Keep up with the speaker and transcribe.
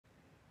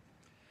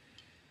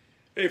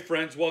Hey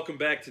friends, welcome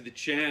back to the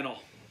channel.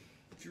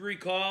 If you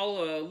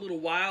recall, a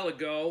little while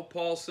ago,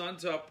 Paul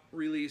Suntup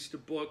released a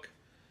book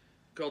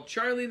called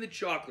Charlie and the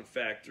Chocolate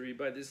Factory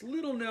by this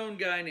little known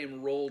guy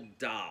named Roald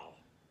Dahl.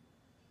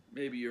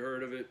 Maybe you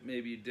heard of it,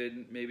 maybe you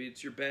didn't, maybe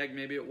it's your bag,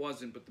 maybe it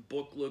wasn't, but the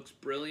book looks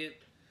brilliant,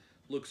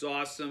 looks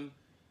awesome.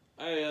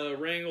 I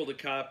wrangled a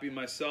copy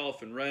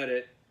myself and read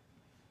it.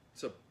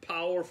 It's a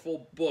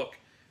powerful book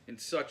in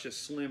such a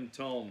slim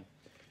tome.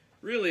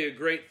 Really a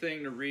great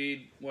thing to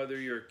read, whether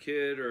you're a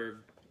kid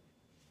or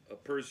a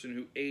person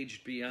who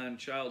aged beyond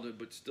childhood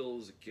but still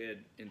is a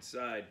kid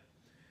inside.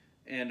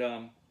 And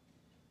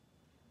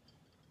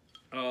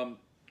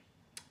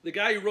the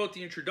guy who wrote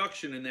the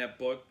introduction in that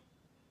book,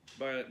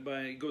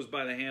 he goes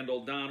by the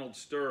handle Donald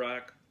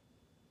Sturrock.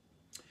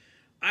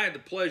 I had the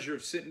pleasure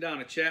of sitting down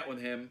and chat with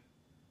him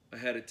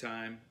ahead of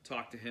time,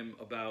 talk to him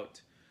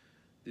about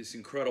this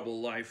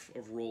incredible Life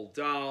of Roald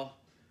Dahl,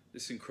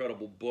 this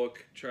incredible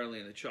book, Charlie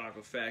and the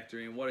Chocolate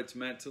Factory, and what it's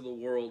meant to the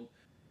world.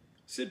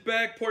 Sit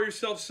back, pour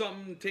yourself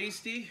something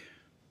tasty.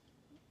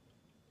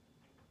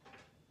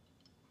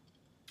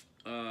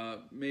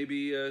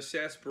 Maybe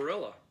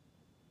sarsaparilla.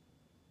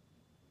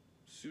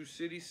 Sioux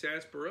City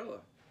sarsaparilla.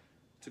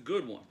 It's a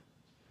good one.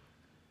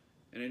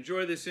 And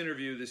enjoy this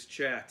interview, this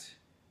chat.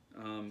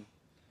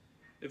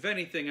 If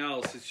anything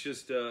else, it's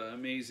just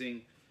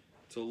amazing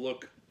to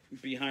look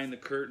behind the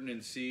curtain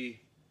and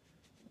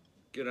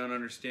get an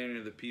understanding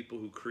of the people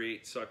who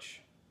create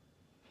such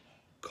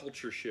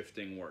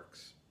culture-shifting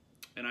works.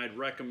 And I'd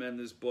recommend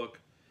this book.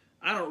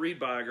 I don't read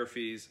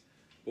biographies,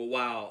 but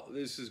wow,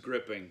 this is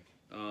gripping.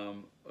 A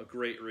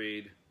great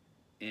read,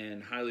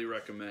 and highly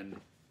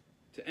recommend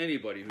to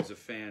anybody who's a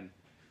fan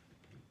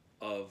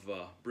of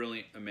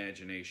brilliant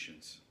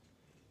imaginations.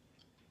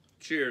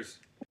 Cheers.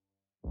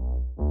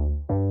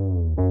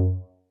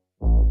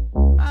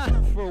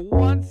 For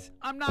once,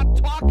 I'm not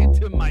talking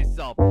to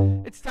myself.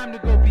 It's time to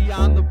go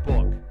beyond the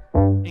book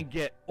and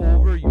get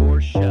over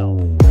your shelf.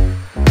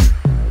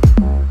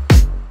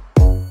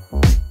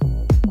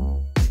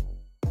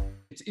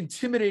 It's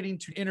intimidating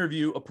to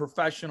interview a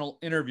professional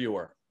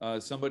interviewer,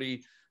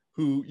 somebody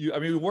who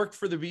we worked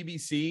for the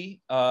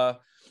BBC.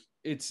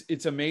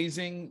 It's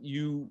amazing.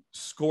 You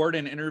scored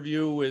an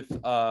interview with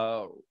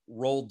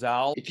Roald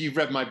Dahl. If you've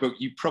read my book,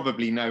 you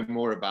probably know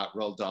more about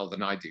Roald Dahl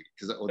than I do,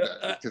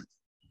 because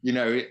you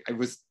know, it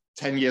was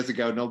 10 years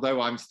ago, and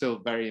although I'm still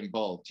very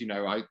involved, you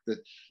know,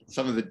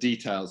 some of the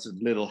details are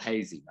a little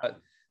hazy now.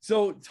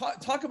 So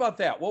talk about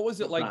that. What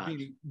was it like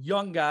being a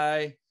young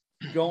guy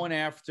going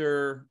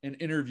after an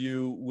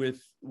interview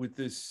with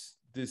this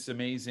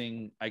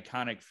amazing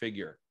iconic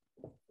figure?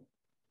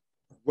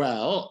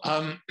 Well,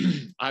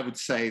 I would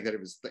say that it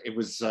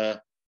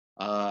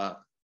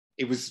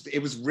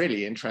was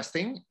really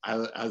interesting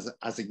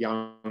as a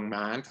young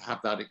man to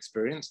have that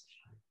experience.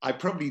 I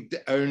probably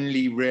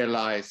only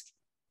realized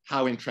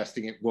how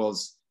interesting it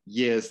was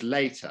years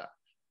later,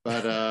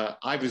 but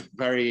I was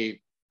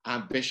very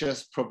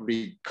ambitious,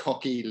 probably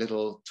cocky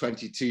little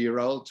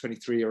 22-year-old,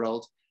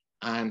 23-year-old,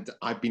 and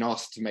I'd been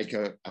asked to make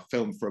a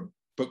film for a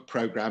book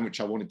program which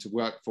I wanted to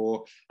work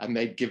for, and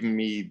they'd given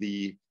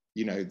me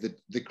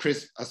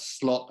a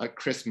slot at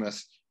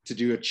Christmas to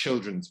do a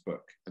children's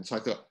book. And so I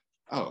thought,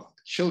 oh,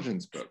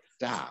 children's book,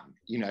 damn,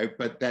 you know.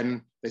 But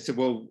then they said,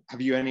 well,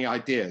 have you any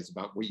ideas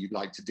about what you'd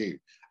like to do?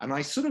 And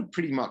I sort of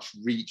pretty much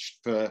reached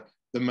for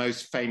the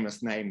most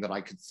famous name that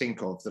I could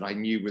think of that I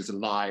knew was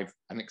alive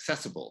and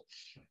accessible.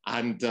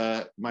 And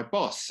my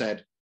boss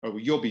said, oh,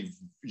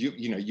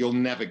 you'll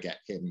never get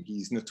him.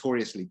 He's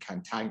notoriously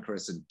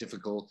cantankerous and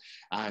difficult,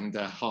 and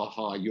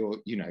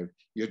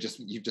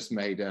you've just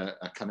made a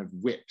kind of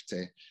whip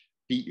to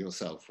beat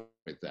yourself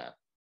with that.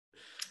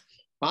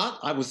 But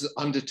I was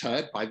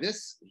undeterred by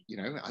this, you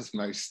know, as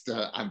most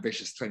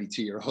ambitious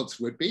 22-year-olds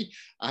would be.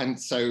 And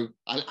so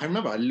I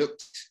remember I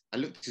looked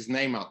his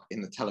name up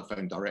in the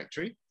telephone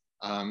directory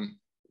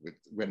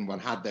when one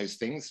had those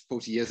things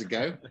 40 years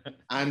ago,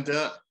 and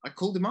I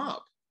called him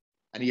up,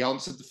 and he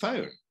answered the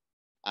phone.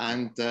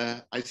 And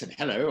I said,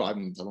 hello,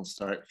 I'm Donald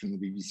Sturrock from the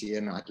BBC,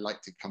 and I'd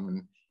like to come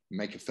and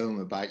make a film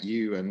about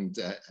you and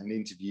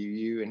interview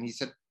you. And he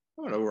said,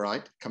 oh, all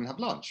right, come and have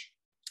lunch,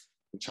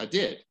 which I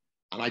did.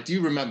 And I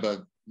do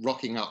remember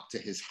rocking up to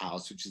his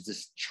house, which is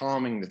this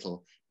charming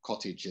little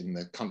cottage in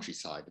the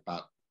countryside,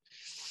 about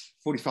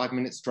 45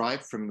 minutes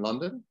drive from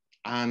London.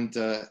 And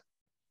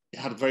it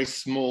had a very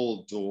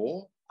small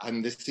door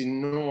and this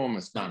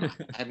enormous man.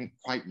 I hadn't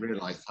quite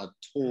realized how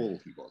tall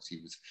he was. He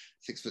was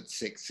 6'6",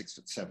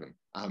 6'7",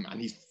 and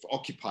he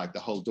occupied the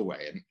whole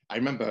doorway. And I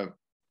remember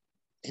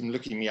him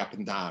looking me up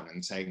and down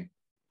and saying,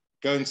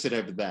 go and sit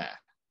over there.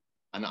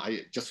 And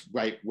I just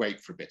wait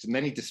for a bit. And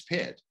then he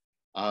disappeared.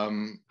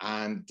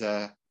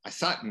 I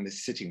sat in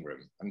this sitting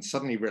room and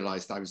suddenly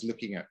realized I was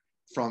looking at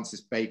Francis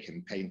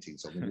Bacon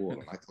paintings on the wall.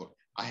 And I thought,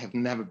 I have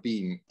never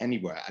been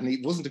anywhere. And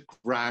it wasn't a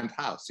grand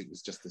house. It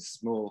was just a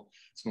small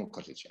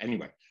cottage.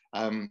 Anyway,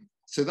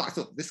 so I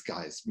thought, this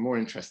guy is more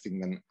interesting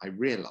than I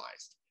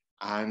realized.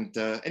 And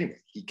anyway,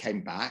 he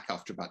came back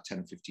after about 10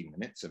 or 15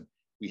 minutes, and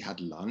we had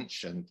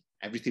lunch, and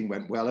everything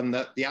went well, and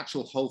the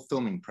actual whole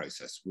filming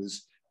process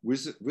was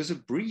a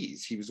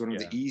breeze. He was one of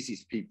the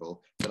easiest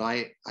people that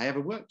I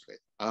ever worked with.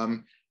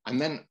 And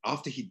then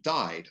after he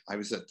died, I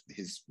was at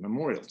his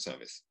memorial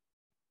service,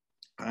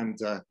 and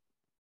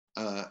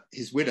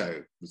his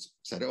widow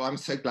said, "Oh, I'm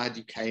so glad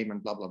you came,"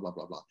 and blah blah blah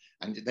blah blah.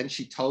 And then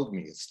she told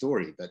me a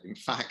story that, in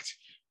fact,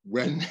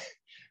 when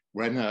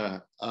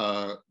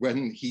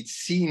he'd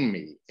seen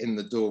me in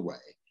the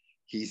doorway,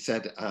 he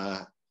said,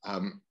 and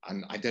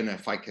I don't know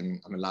if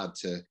I'm allowed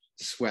to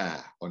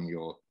swear on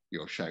your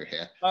show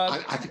here.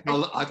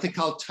 I think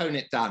I'll tone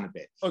it down a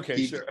bit.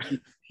 Okay, sure.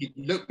 He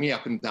looked me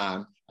up and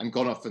down and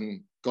gone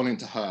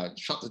into her, and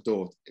shut the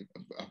door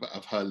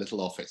of her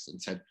little office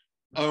and said,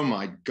 "Oh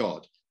my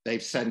God,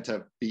 they've sent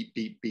a beep,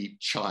 beep, beep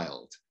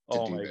child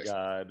to do this."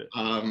 God.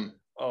 Wow.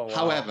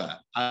 However,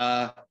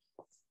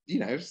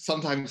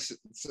 sometimes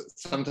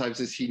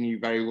as he knew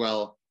very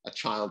well, a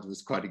child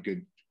was quite a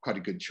good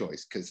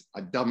choice, because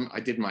I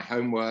did my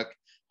homework,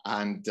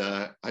 and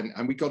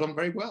we got on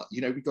very well.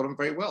 We got on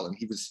very well, and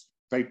he was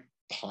very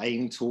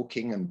plain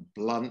talking and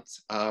blunt,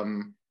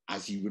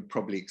 as you would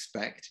probably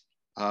expect.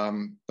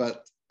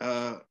 But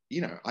I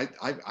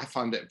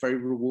found it a very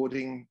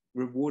rewarding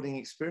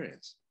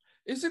experience.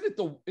 Isn't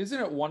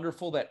it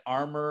wonderful, that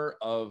armor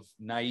of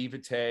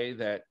naivete,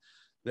 that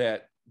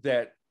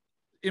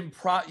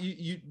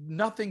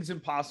nothing's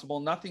impossible,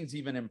 nothing's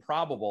even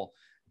improbable,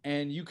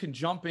 and you can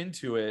jump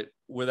into it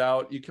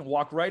you can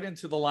walk right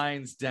into the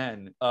lion's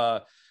den.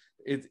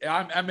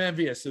 I'm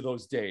envious of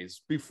those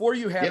days before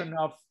you had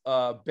enough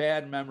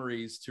bad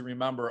memories to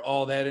remember,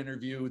 oh, that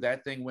interview,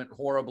 that thing went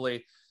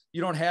horribly.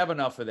 You don't have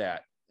enough of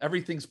that.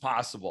 Everything's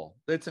possible.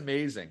 That's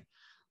amazing.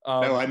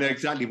 No, I know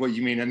exactly what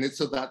you mean. And it's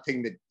that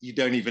thing that you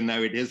don't even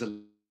know it is a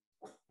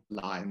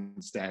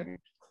lion's den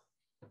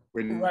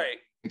when right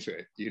into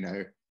it,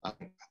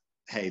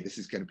 hey, this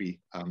is going to be,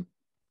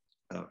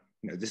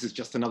 this is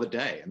just another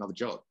day, another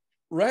job.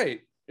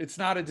 Right. It's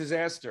not a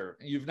disaster.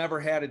 You've never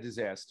had a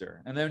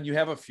disaster. And then you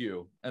have a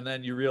few, and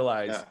then you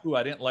realize, ooh,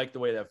 I didn't like the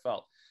way that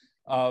felt.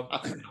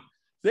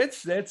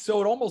 That's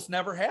so it almost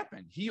never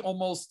happened. He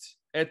almost,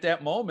 at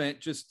that moment,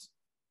 just,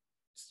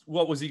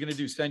 what was he going to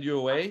do? Send you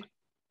away?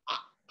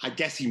 I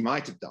guess he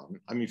might have done.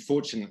 I mean,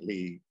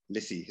 fortunately,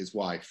 Lissy, his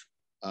wife,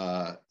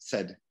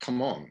 said,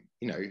 "Come on,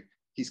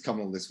 he's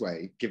come all this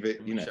way. Give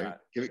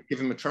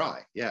him a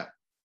try." Yeah.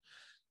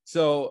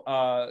 So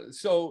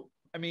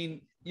I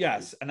mean,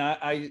 yes, and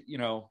I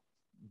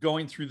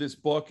going through this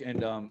book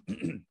and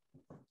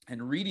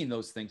and reading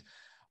those things,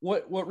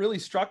 what really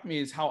struck me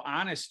is how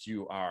honest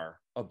you are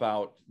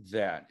about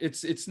that.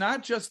 It's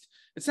not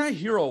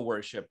hero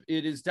worship.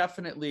 It is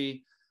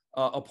definitely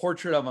a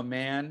portrait of a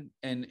man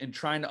and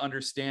trying to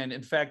understand.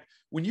 In fact,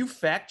 when you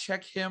fact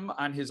check him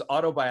on his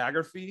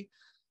autobiography,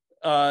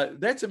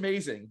 that's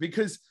amazing,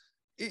 because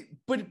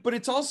but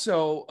it's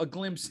also a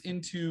glimpse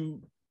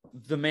into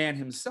the man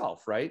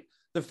himself, right?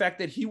 The fact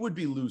that he would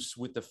be loose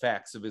with the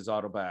facts of his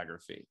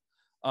autobiography.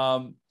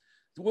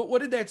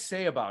 What did that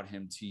say about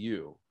him to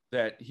you,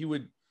 that he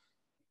would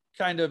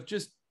kind of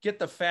just get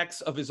the facts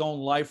of his own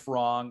life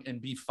wrong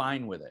and be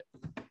fine with it?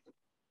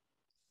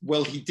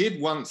 Well, he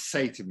did once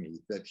say to me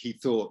that he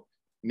thought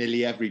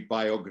nearly every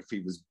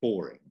biography was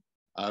boring.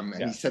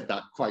 And he said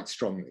that quite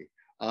strongly.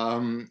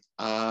 So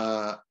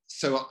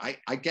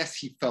I guess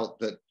he felt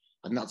that,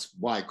 and that's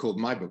why I called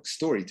my book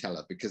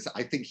Storyteller, because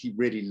I think he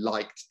really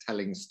liked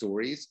telling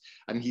stories.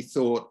 And he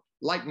thought,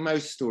 like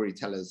most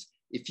storytellers,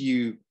 if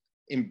you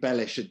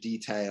embellish a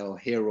detail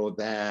here or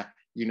there,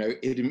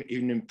 it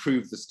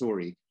improve the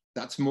story.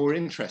 That's more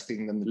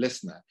interesting to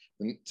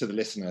the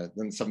listener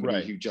than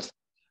somebody who just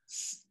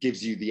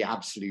gives you the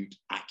absolute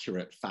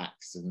accurate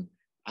facts.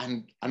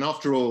 And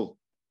after all,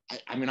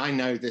 I mean, I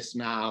know this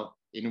now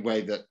in a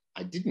way that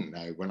I didn't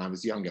know when I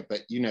was younger,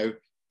 but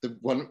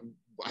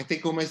I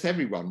think almost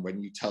everyone,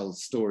 when you tell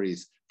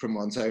stories from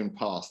one's own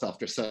past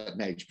after a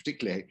certain age,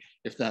 particularly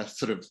if they're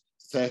sort of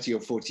 30 or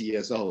 40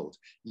 years old,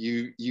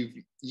 you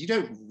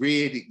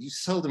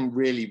seldom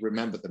really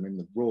remember them in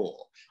the raw.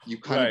 You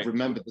kind of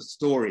remember the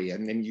story,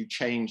 and then you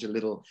change a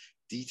little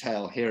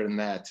detail here and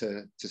there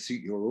to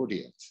suit your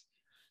audience.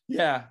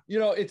 Yeah,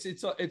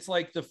 it's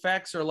like the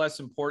facts are less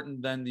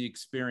important than the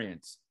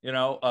experience.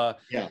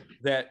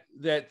 That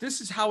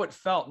this is how it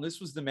felt, and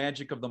this was the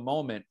magic of the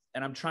moment,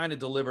 and I'm trying to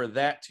deliver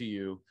that to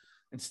you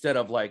instead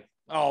of like,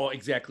 oh,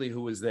 exactly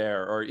who was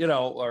there, or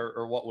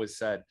or what was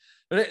said.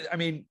 But I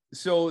mean,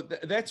 so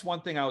that's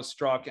one thing I was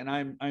struck, and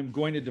I'm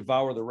going to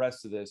devour the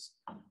rest of this,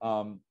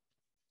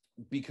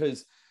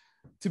 because,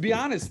 to be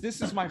honest,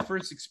 this is my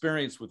first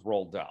experience with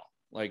Roald Dahl,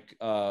 like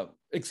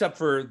except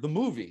for the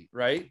movie,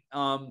 right?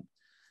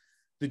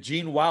 The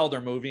Gene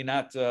Wilder movie,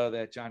 not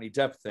that Johnny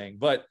Depp thing,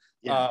 but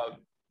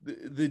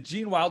the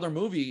Gene Wilder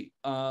movie.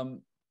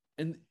 And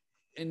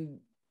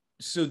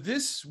so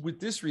with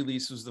this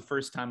release was the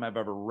first time I've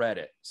ever read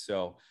it.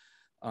 So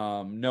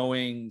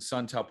knowing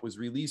Suntup was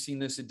releasing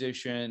this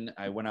edition,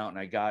 I went out and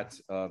I got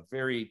a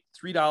very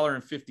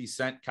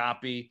 $3.50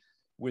 copy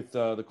with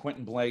the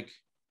Quentin Blake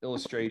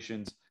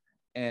illustrations,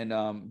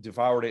 and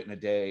devoured it in a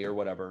day or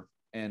whatever.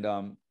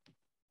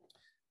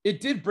 it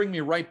did bring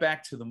me right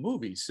back to the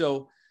movie.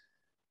 So,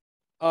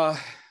 but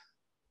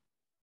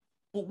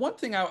one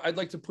thing I'd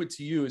like to put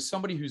to you is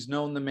somebody who's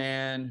known the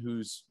man,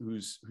 who's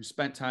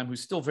spent time,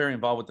 who's still very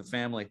involved with the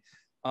family.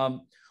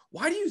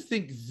 Why do you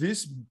think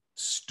this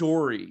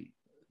story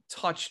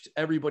touched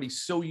everybody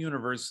so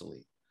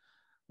universally?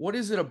 What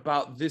is it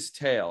about this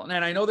tale?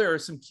 And I know there are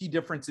some key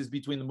differences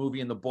between the movie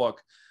and the book.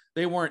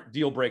 They weren't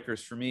deal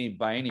breakers for me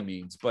by any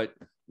means, but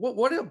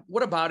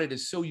what about it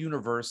is so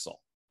universal?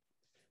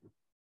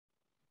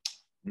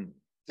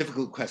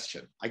 Difficult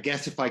question. I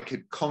guess if I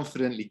could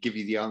confidently give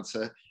you the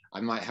answer, I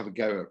might have a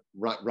go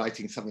at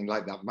writing something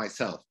like that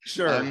myself.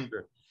 Sure.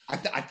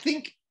 I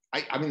think,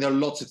 I mean, there are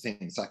lots of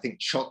things. I think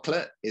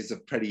chocolate is a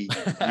pretty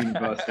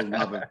universal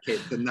love of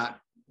kids, and that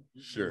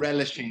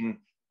relishing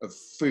of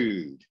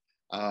food.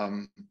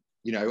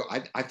 You know,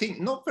 I think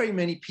not very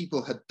many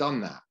people had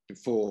done that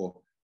before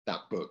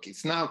that book.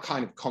 It's now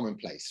kind of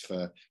commonplace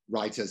for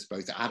writers,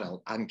 both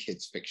adult and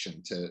kids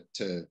fiction,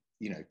 to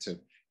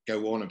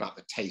go on about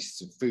the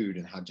tastes of food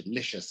and how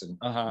delicious and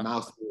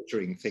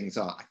mouth-watering things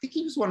are. I think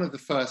he was one of the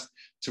first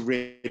to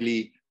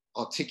really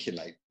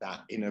articulate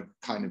that in a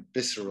kind of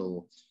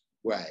visceral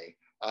way.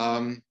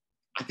 I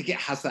think it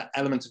has that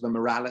element of a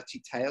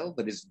morality tale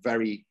that is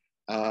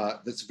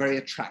that's very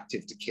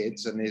attractive to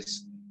kids and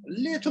is a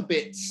little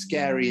bit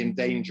scary and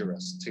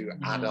dangerous to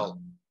adult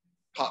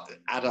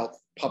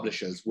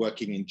publishers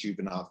working in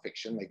juvenile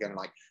fiction. They're going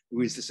like,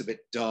 "Ooh, is this a bit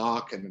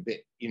dark and a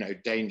bit,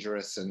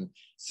 dangerous?" And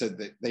so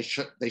that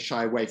they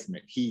shy away from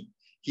it. He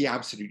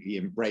absolutely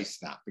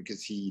embraced that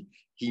because he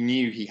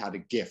knew he had a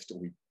gift,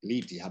 or he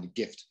believed he had a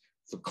gift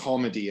for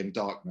comedy and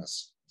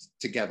darkness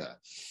together.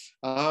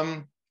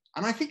 And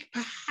I think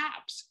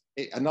perhaps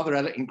another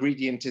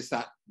ingredient is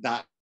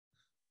that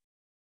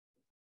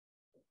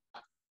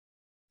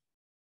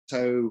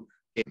so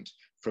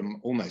from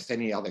almost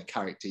any other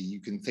character you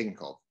can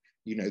think of,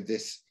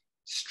 this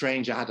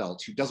strange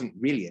adult who doesn't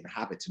really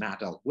inhabit an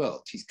adult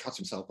world. He's cut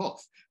himself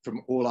off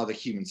from all other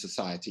human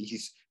society.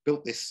 He's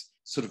built this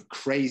sort of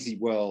crazy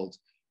world,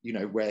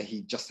 where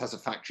he just has a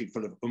factory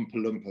full of Oompa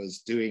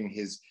Loompas doing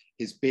his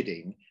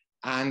bidding.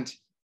 And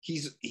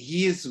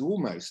he is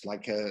almost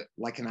like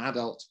an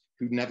adult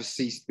who never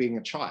ceased being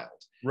a child.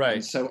 Right.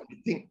 And so I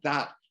think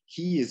that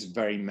he is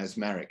very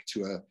mesmeric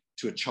to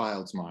a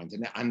child's mind,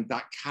 and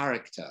that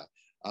character,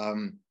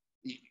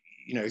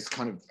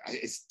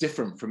 it's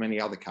different from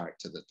any other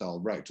character that Dahl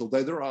wrote.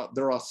 Although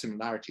there are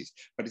similarities,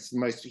 but he's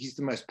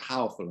the most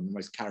powerful and the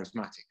most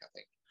charismatic, I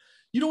think.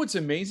 What's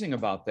amazing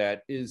about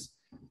that is,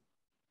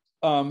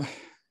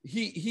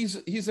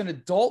 he's an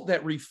adult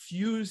that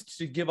refused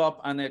to give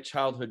up on that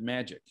childhood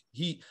magic.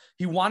 He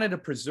wanted to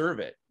preserve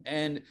it,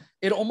 and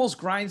it almost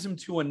grinds him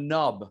to a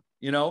nub.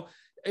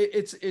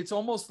 It's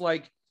almost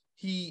like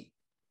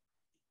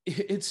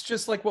it's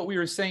just like what we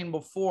were saying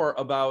before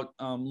about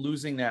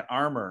losing that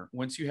armor.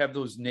 Once you have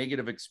those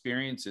negative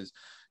experiences,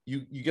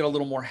 you get a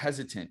little more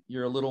hesitant.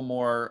 You're a little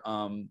more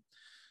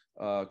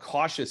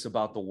cautious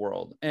about the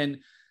world. And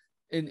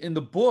in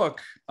the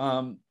book,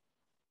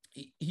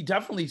 he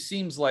definitely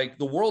seems like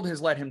the world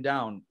has let him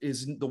down.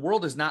 The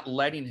world is not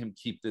letting him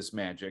keep this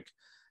magic.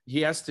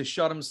 He has to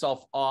shut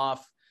himself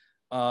off.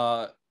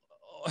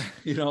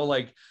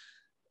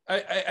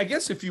 I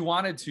guess if you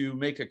wanted to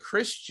make a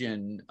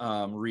Christian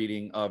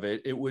reading of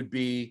it, it would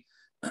be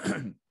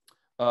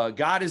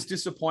God is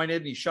disappointed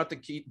and he shut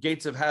the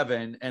gates of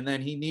heaven, and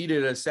then he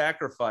needed a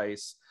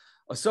sacrifice,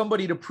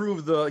 somebody to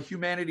prove the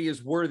humanity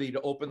is worthy to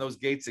open those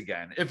gates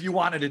again. If you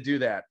wanted to do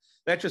that,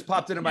 that just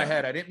popped into my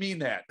head. I didn't mean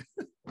that,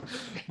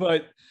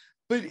 but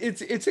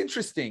it's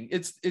interesting.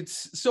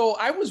 It's so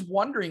I was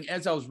wondering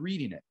as I was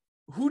reading it,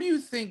 who do you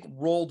think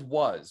Roald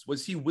was?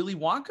 Was he Willy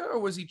Wonka or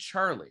was he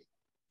Charlie?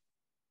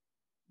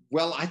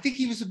 Well, I think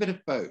he was a bit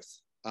of both.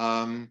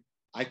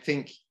 I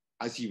think,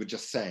 as you were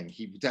just saying,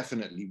 he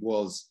definitely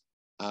was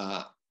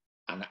a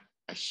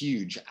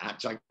huge,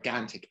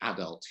 gigantic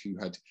adult who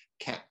had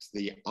kept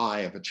the eye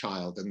of a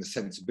child and the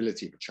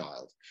sensibility of a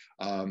child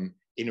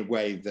in a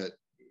way that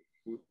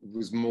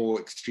was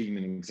more extreme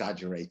and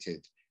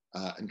exaggerated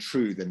and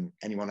true than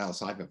anyone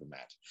else I've ever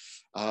met.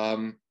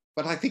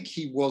 But I think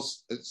he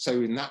was, so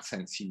in that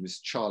sense, he was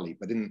Charlie,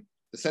 but in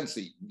the sense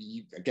that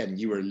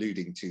you were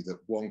alluding to, that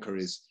Wonka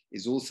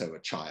is also a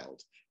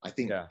child. I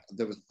think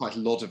there was quite a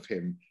lot of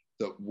him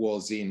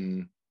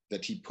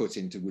that he put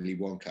into Willy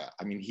Wonka.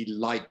 I mean, he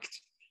liked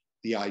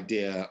the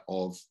idea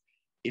of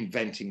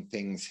inventing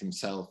things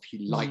himself.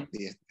 He liked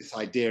this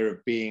idea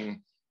of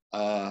being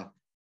a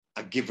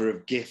giver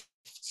of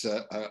gifts,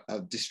 a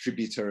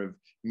distributor of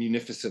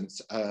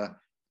munificence,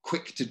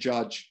 quick to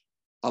judge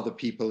other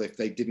people if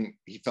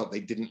he felt they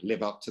didn't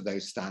live up to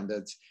those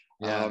standards.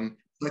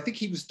 I think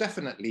he was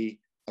definitely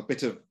a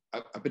bit of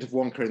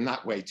Wonka in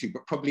that way too,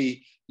 but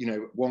probably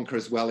Wonka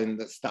as well in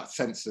that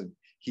sense of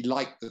he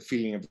liked the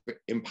feeling of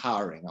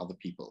empowering other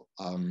people.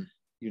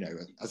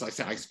 As I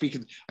say, I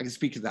can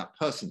speak of that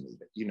personally.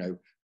 That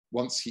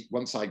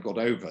once I got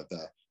over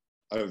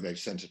they've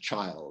sent a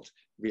child,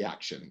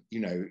 reaction. You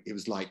know, it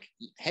was like,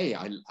 hey,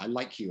 I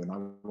like you, and I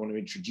want to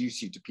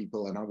introduce you to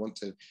people, and I want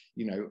to,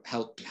 you know,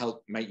 help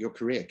make your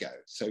career go.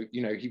 So,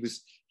 you know, he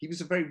was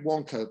a very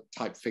Wonka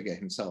type figure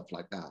himself,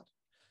 like that.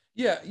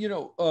 Yeah, you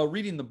know,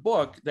 reading the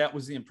book, that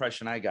was the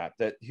impression I got,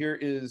 that here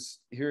is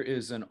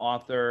an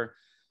author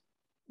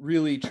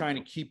really trying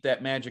to keep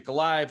that magic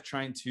alive,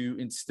 trying to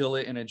instill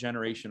it in a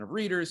generation of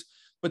readers.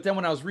 But then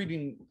when I was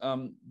reading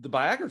the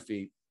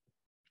biography,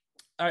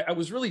 I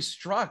was really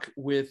struck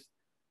with,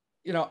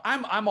 you know,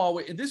 I'm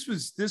always,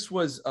 this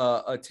was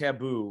a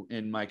taboo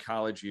in my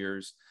college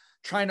years,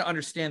 trying to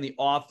understand the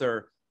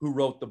author who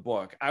wrote the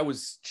book. I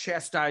was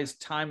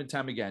chastised time and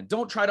time again.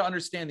 Don't try to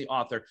understand the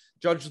author,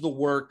 judge the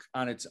work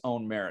on its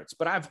own merits.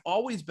 But I've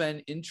always been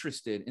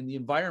interested in the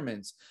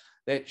environments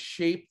that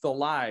shape the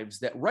lives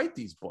that write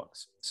these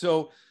books.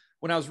 So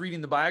when I was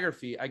reading the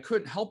biography, I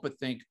couldn't help but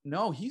think,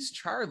 no, he's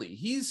Charlie.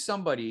 He's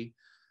somebody,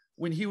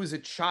 when he was a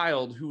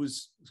child, who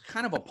was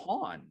kind of a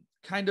pawn,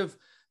 kind of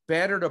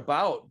battered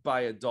about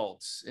by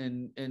adults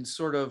and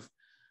sort of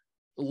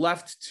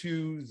left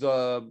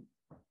to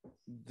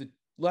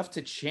left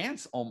to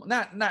chance,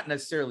 not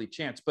necessarily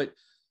chance, but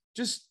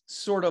just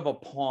sort of a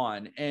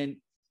pawn. And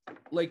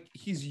like,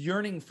 he's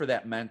yearning for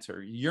that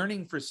mentor,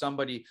 yearning for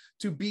somebody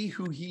to be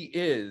who he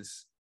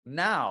is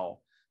now,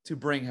 to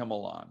bring him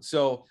along.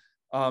 So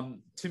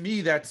to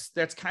me, that's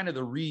kind of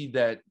the read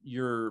that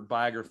your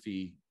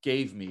biography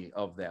gave me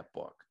of that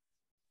book.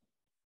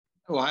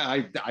 Oh,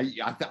 I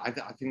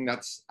think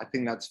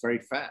that's very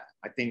fair.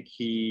 I think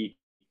he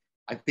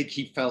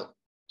felt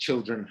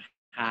children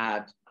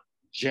had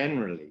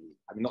generally,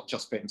 I mean, not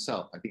just for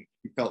himself, I think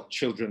he felt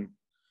children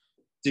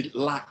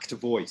lacked a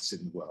voice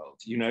in the world,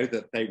 you know,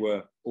 that they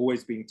were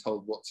always being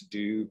told what to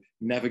do,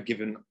 never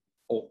given,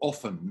 or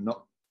often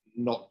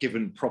not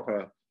given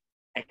proper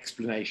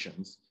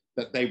explanations,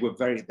 that they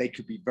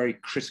could be very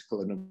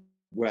critical and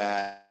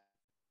aware,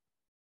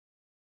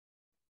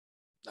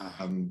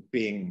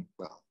 being,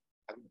 well,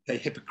 they're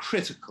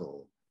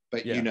hypocritical,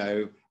 but, yeah, you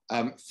know,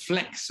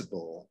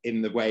 flexible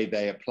in the way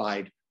they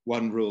applied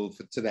one rule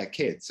to their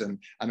kids and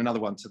another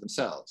one to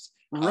themselves.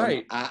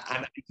 Right.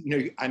 And, you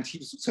know, and he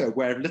was also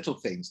aware of little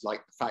things,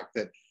 like the fact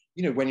that,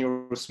 you know, when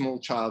you're a small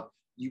child,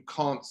 you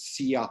can't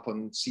see up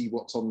and see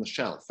what's on the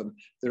shelf. And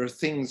there are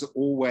things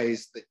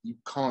always that you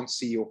can't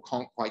see or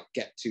can't quite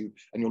get to,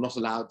 and you're not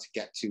allowed to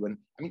get to. And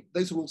I mean,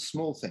 those are all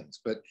small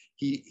things, but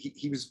he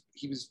was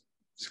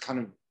kind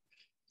of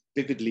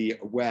vividly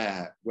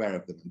aware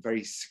of them and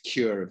very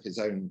secure of his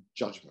own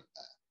judgment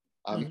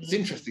there. It's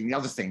interesting, the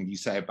other thing you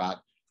say about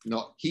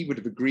he would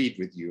have agreed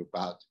with you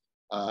about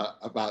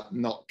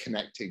not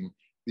connecting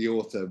the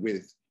author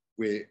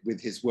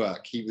with his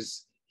work. He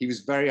was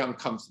very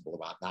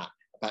uncomfortable about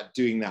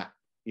doing that.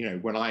 You know,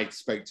 when I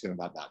spoke to him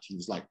about that, he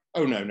was like,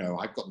 "Oh no,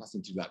 I've got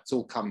nothing to do with that.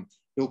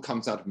 It all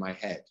comes out of my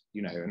head,"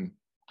 you know.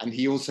 And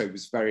he also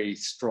was very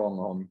strong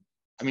on,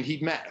 I mean,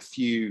 he'd met a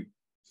few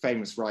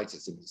famous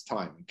writers in his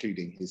time,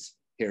 including his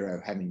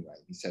hero Hemingway.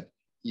 He said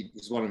it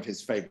was one of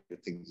his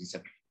favorite things. He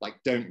said, like,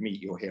 don't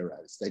meet your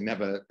heroes. They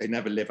never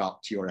live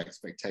up to your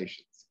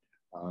expectations.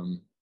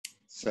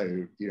 So,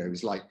 you know, it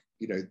was like,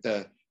 you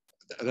know,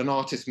 an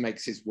artist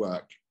makes his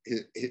work,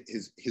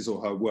 his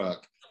or her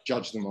work,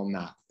 judge them on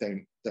that.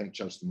 Don't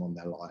judge them on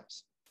their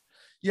lives.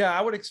 Yeah,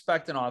 I would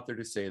expect an author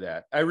to say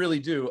that. I really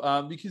do,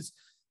 because,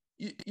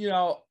 you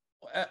know,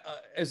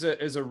 as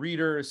a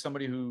reader, as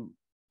somebody who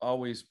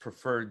always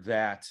preferred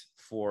that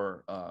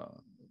for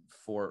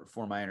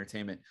my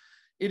entertainment,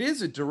 it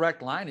is a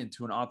direct line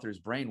into an author's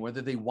brain,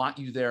 whether they want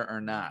you there or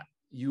not.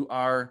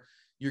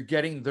 You're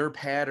getting their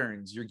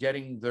patterns, you're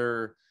getting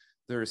their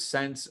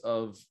sense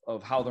of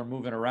how they're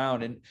moving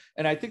around.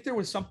 And I think there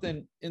was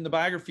something in the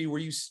biography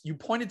where you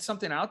pointed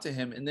something out to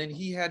him, and then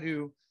he had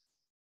to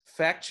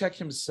fact check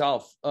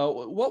himself.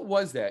 What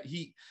was that?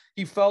 He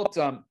felt,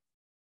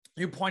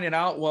 you pointed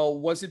out, well,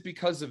 was it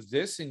because of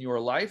this in your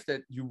life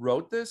that you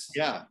wrote this?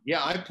 Yeah,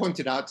 I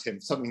pointed out to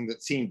him something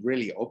that seemed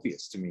really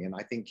obvious to me, and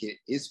I think it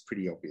is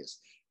pretty obvious,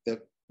 that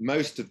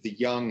most of the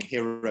young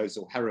heroes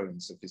or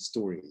heroines of his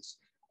stories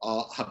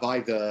are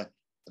either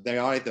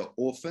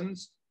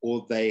orphans,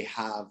 or they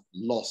have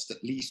lost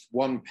at least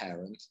one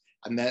parent,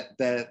 and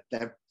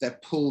they're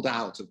pulled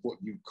out of what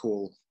you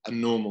call a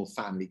normal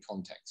family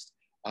context.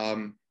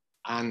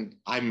 And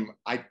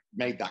I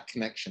made that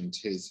connection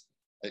to his,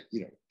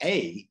 you know,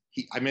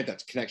 I made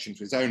that connection to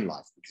his own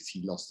life because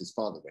he lost his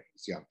father when he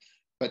was young.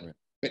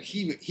 But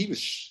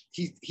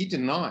he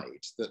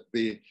denied that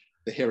the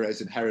heroes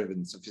and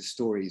heroines of his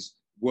stories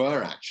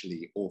were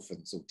actually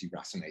orphans or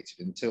deracinated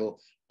until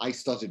I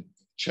started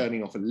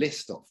churning off a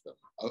list of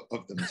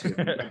them to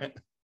him.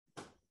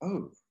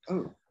 oh,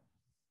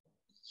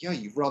 yeah,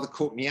 you've rather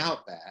caught me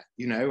out there.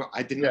 You know,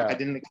 I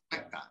didn't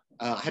expect that.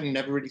 I hadn't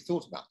never really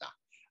thought about that.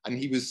 And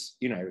he was,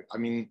 you know, I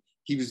mean,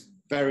 he was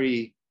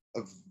very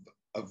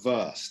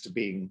averse to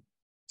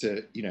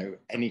you know,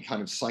 any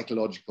kind of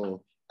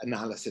psychological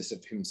analysis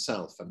of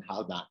himself and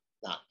how that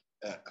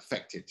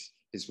affected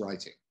his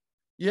writing.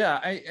 Yeah,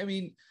 I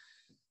mean,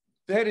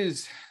 that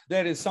is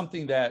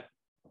something that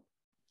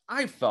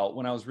I felt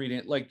when I was reading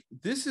it, like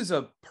this is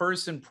a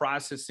person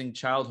processing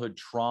childhood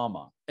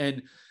trauma,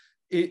 and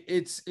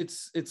it's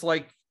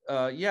like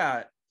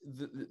the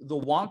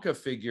Wonka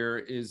figure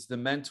is the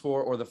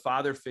mentor or the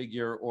father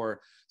figure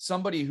or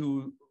somebody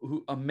who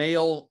a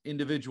male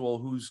individual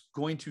who's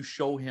going to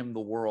show him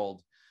the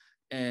world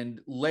and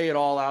lay it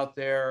all out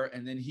there,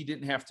 and then he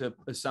didn't have to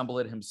assemble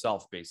it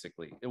himself.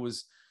 Basically, it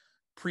was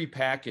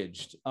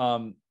prepackaged.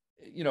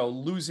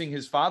 Losing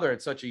his father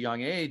at such a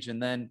young age,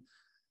 and then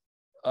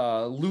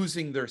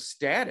losing their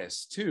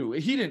status too.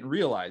 He didn't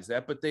realize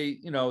that, but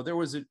there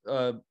was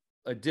a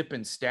dip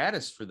in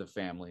status for the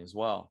family as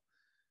well.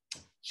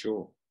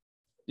 Sure.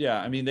 Yeah,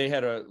 I mean, they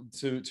had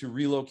to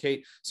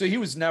relocate. So he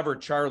was never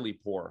Charlie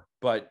poor,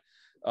 but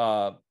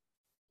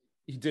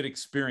he did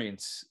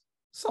experience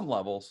some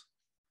levels.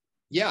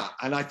 Yeah,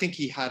 and I think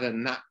he had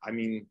a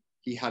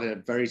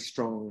very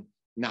strong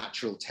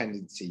natural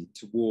tendency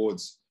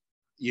towards,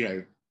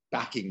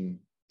 backing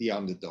the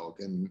underdog,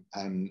 and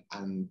I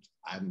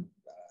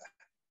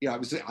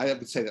would say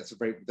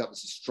that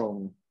was a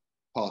strong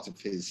part of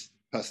his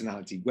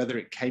personality. Whether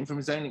it came from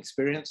his own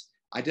experience,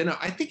 I don't know.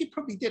 I think it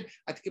probably did.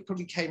 I think it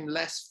probably came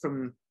less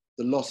from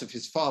the loss of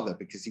his father,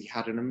 because he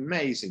had an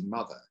amazing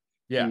mother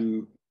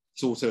who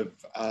sort of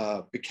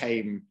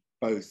became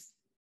both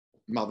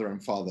mother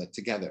and father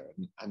together.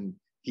 And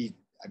he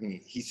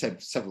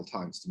said several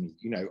times to me,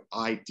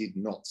 I did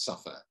not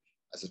suffer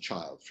as a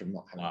child from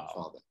not having a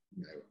father.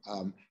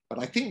 But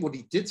I think what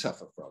he did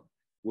suffer from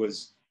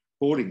was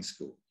boarding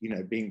school,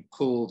 being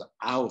pulled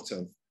out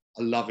of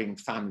a loving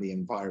family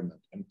environment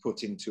and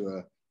put into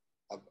a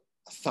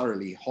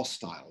thoroughly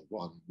hostile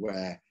one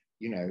where,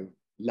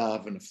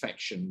 love and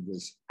affection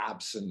was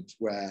absent,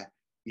 where,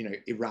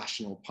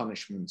 irrational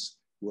punishments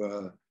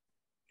were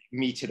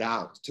meted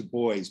out to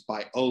boys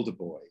by older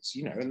boys,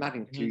 and that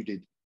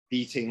included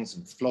beatings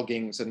and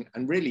floggings.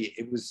 And really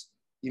it was,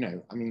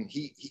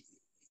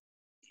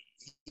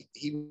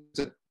 he was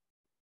at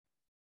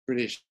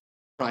British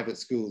private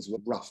schools were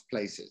rough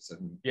places,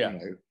 and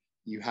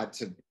you had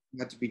to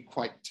be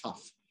quite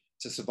tough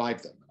to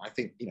survive them. And I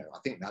think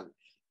that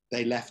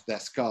they left their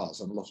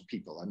scars on a lot of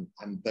people,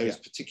 and those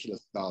particular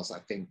scars, I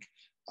think,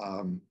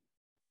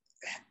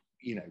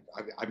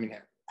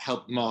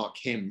 helped mark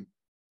him.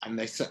 And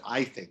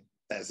I think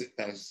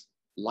there's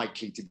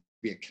likely to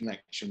be a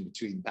connection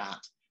between that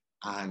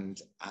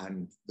and a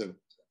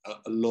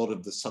lot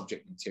of the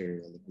subject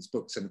material in his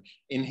books. And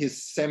in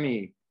his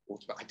I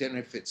don't know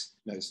if it's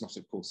not,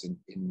 of course, in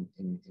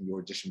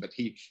your edition, but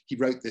he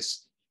wrote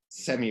this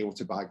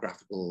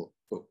semi-autobiographical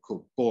book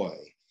called Boy,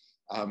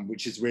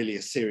 which is really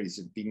a series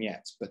of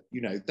vignettes. But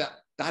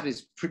that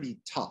is pretty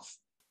tough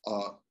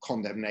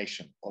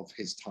condemnation of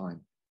his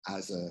time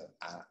as a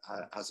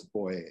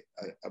boy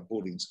at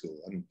boarding school,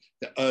 and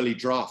the early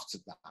drafts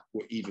of that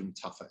were even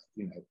tougher.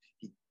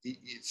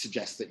 It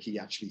suggests that he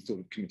actually thought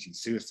of committing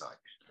suicide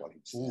while he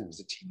was there as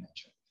a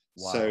teenager.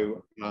 Wow.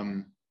 So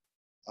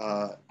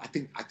I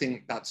think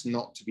that's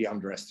not to be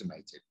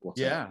underestimated. What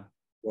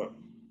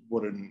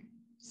an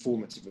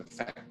formative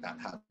effect that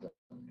had.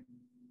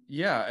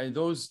 Yeah, and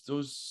those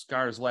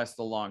scars last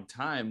a long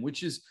time,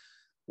 which is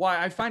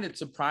why I find it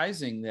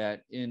surprising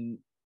that in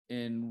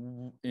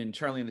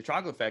Charlie and the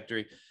Chocolate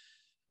Factory,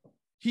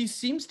 he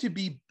seems to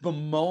be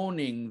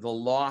bemoaning the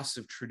loss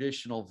of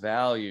traditional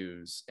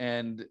values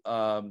and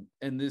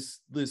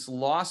this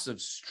loss of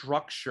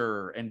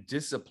structure and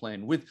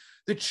discipline with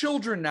the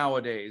children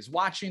nowadays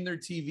watching their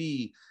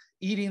TV,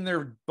 eating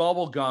their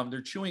bubble gum,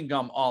 their chewing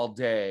gum all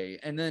day,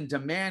 and then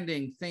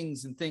demanding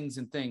things and things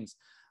and things.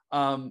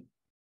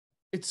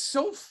 It's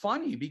so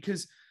funny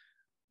because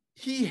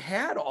he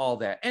had all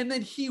that, and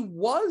then he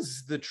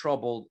was the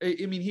troubled.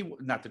 He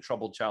not the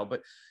troubled child,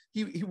 but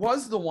he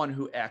was the one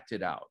who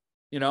acted out.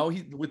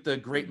 With the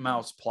Great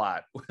Mouse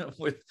plot,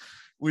 with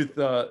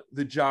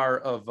the jar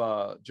of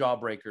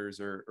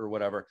jawbreakers or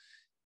whatever.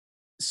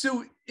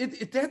 So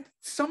that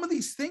some of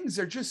these things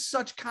are just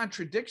such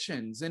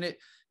contradictions, and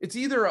it's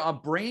either a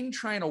brain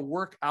trying to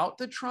work out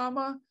the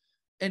trauma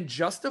and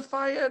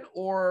justify it,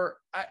 or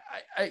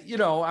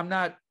I'm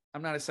not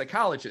a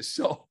psychologist,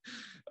 so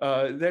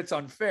that's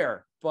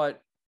unfair.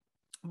 But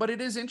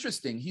it is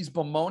interesting. He's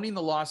bemoaning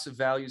the loss of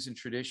values and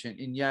tradition,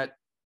 and yet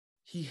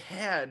he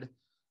had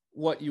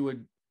what you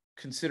would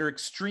consider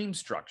extreme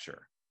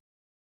structure.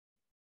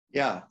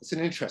 Yeah, it's an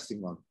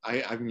interesting one.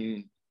 I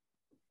think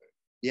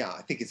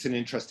it's an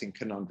interesting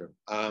conundrum.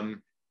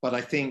 But I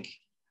think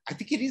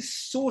it is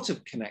sort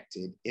of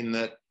connected in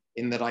that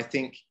I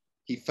think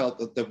he felt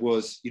that there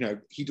was,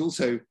 he'd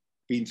also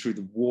been through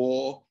the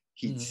war.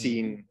 He'd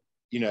seen,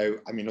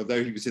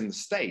 although he was in the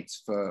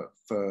States for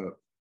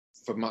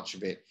much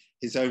of it,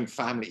 his own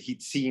family,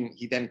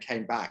 he then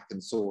came back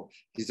and saw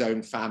his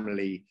own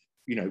family,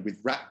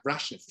 with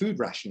food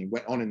rationing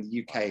went on in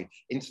the UK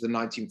into the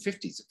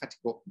 1950s. In fact,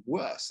 it got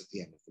worse at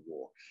the end of the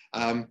war.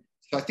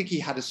 So I think he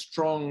had a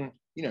strong,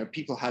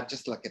 people had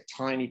just like a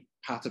tiny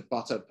pat of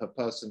butter per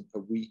person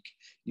per week,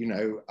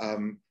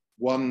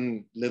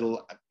 one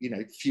little,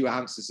 few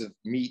ounces of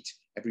meat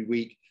every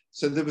week.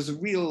 So there was a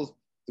real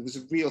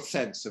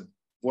sense of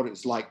what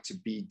it's like to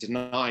be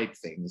denied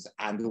things,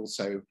 and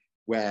also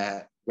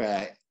where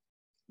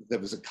there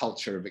was a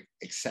culture of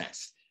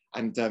excess.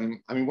 And I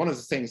mean, one of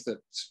the things that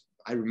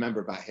I remember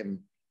about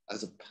him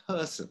as a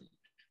person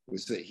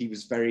was that he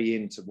was very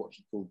into what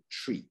he called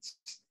treats.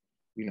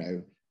 You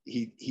know,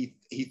 he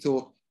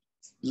thought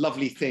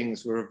lovely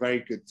things were a very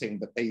good thing,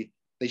 but they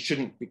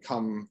shouldn't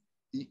become,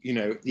 you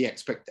know,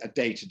 a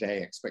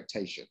day-to-day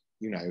expectation.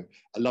 You know,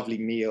 a lovely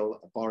meal,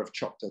 a bar of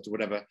chocolate or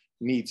whatever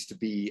needs to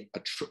be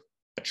a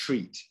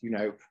treat, you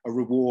know, a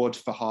reward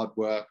for hard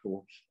work,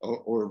 or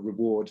a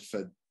reward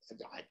for, it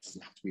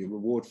doesn't have to be a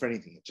reward for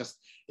anything.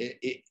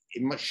 It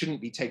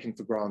shouldn't be taken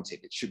for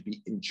granted. It should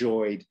be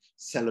enjoyed,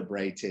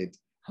 celebrated.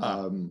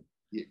 You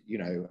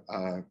know,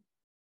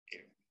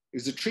 it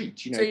was a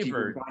treat. You know,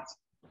 savored.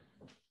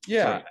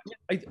 Yeah,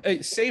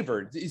 I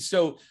savored.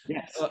 So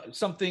yes.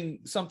 Something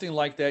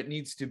like that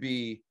needs to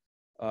be.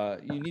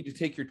 You need to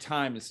take your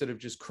time instead of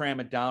just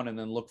cram it down and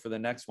then look for the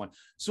next one.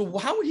 So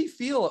how would he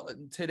feel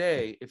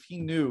today if he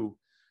knew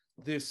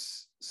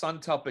this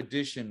Suntup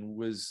edition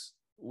was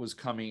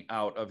coming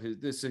out of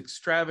this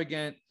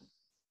extravagant,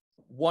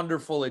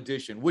 wonderful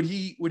edition? Would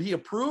he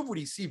approve? Would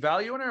he see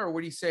value in it, or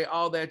would he say,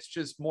 "Oh, that's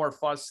just more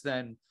fuss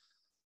than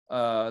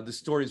the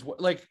stories"?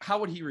 Like, how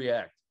would he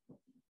react?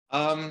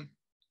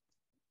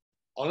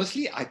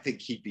 Honestly, I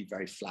think he'd be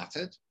very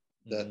flattered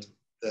that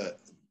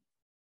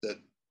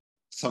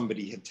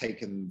somebody had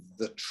taken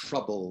the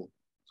trouble,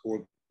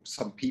 or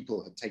some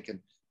people had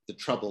taken the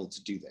trouble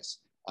to do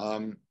this.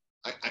 I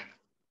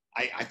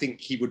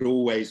think he would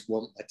always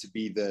want there to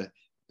be the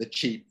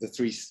cheap, the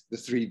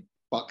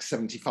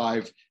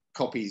 $3.75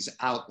 copies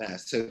out there,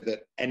 so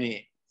that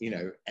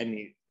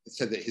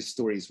so that his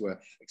stories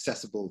were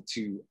accessible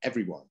to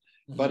everyone.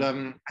 Mm-hmm. But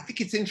I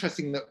think it's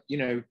interesting that, you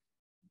know,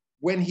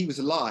 when he was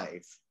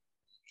alive,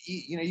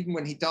 you know, even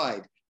when he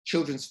died,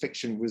 children's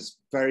fiction was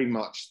very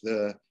much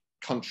the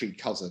country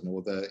cousin,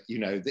 or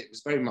it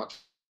was very much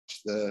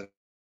the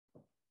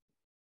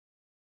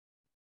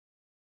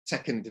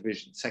second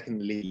division,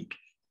 second league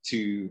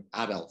to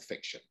adult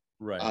fiction.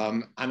 Right.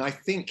 And I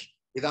think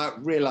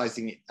without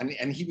realizing it,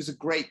 and he was a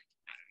great,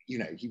 you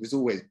know, he was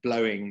always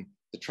blowing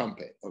the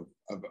trumpet of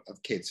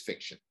kids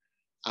fiction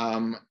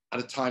at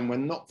a time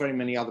when not very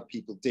many other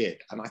people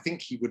did. And I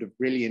think he would have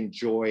really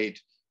enjoyed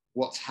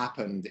what's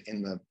happened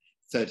in the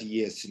 30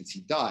 years since he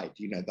died,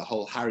 you know, the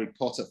whole Harry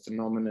Potter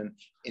phenomenon.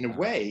 In a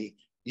way,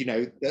 you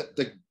know,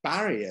 the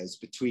barriers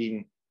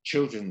between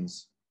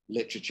children's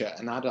literature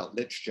and adult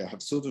literature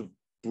have sort of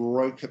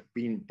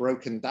been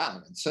broken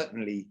down. And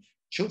certainly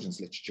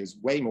children's literature is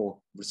way more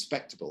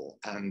respectable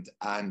and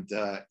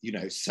you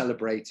know,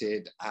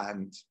 celebrated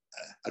and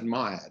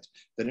admired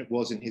than it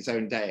was in his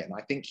own day. And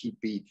I think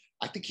he'd be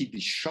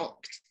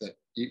shocked that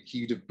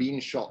he'd have been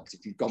shocked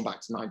if you'd gone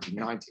back to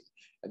 1990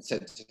 and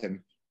said to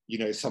him, you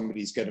know,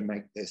 somebody's going to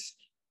make this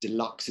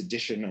deluxe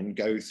edition and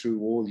go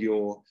through all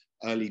your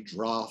early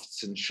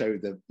drafts and show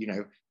the, you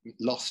know,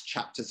 lost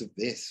chapters of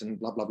this and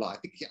blah blah blah. I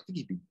think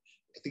he'd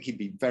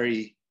be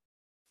very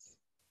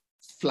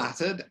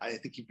flattered. I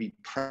think he'd be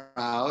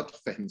proud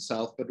for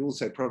himself, but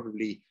also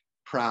probably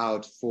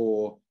proud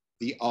for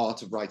the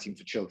art of writing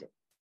for children.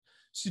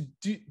 So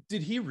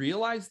did he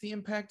realize the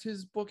impact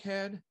his book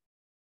had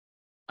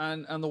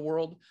on the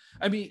world?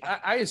 I mean,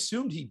 I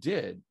assumed he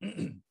did.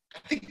 I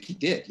think he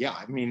did. Yeah.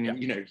 I mean,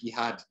 you know, he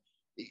had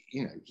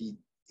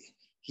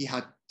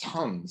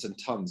tons and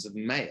tons of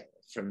mail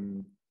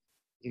from,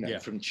 you know,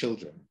 from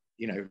children,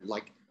 you know,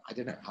 like, I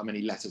don't know how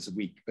many letters a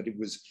week, but it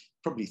was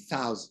probably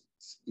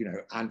thousands, you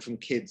know, and from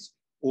kids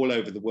all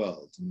over the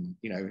world. And,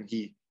 you know, and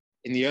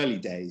in the early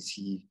days,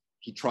 he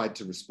tried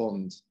to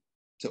respond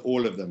to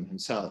all of them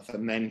himself.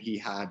 And then he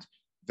had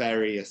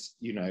various,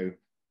 you know,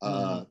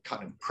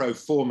 kind of pro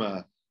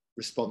forma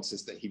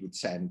responses that he would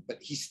send.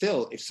 But he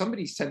still, if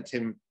somebody sent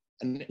him,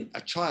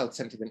 a child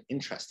sent him an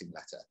interesting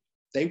letter,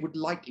 they would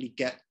likely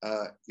get,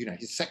 you know,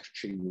 his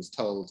secretary was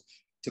told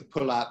to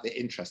pull out the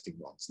interesting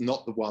ones,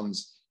 not the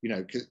ones, you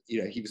know, because,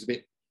 you know, he was a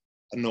bit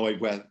annoyed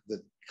where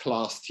the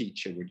class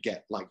teacher would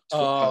get like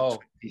 20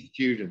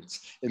 students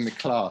in the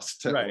class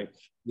to,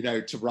 you know,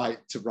 to write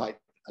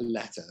a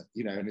letter,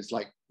 you know, and it's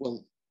like,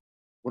 well,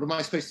 what am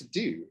I supposed to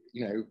do?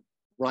 You know,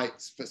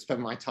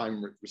 spend my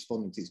time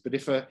responding to these. But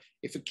if a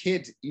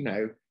kid, you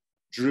know,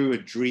 drew a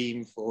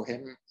dream for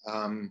him,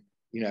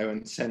 you know,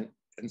 and sent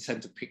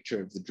a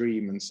picture of the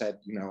dream and said,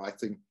 you know, I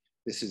think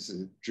this is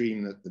a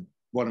dream that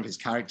one of his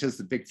characters,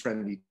 the big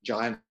friendly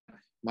giant,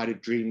 might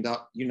have dreamed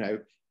up, you know,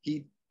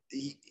 they'd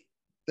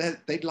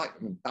like,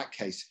 in that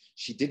case,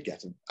 she did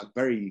get a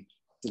very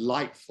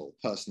delightful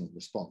personal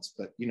response.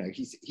 But, you know,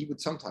 he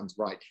would sometimes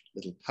write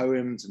little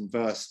poems and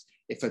verse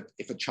if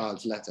a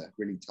child's letter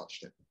really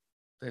touched him.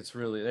 That's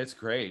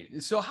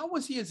great. So how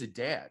was he as a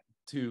dad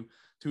to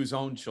his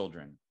own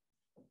children?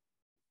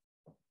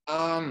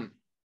 So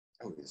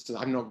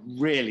I'm not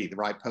really the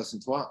right person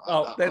to answer.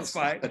 Oh, that's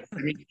fine. But, I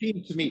mean, it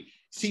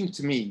seemed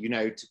to me, you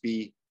know, to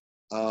be,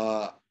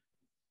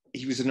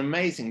 he was an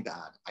amazing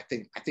dad. I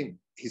think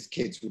his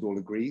kids would all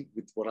agree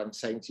with what I'm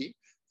saying to you,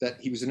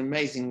 that he was an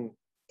amazing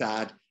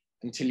dad.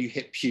 until you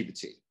hit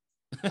puberty,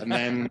 and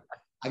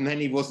then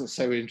he wasn't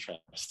so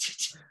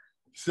interested.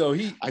 So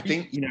I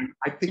think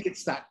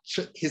it's that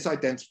his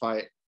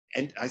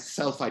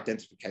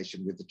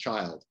self-identification with the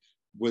child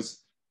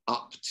was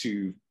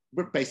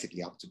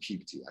basically up to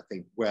puberty, I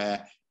think,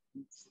 where,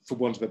 for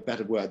want of a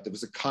better word, there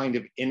was a kind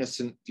of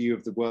innocent view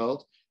of the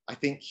world. I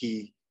think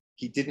he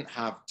didn't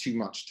have too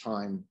much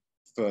time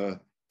for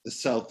the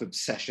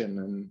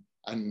self-obsession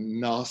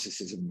and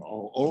narcissism,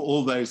 or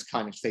all those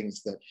kind of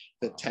things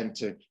that tend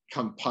to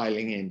come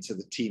piling into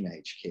the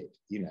teenage kid,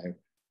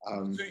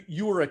 So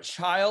you were a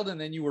child, and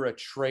then you were a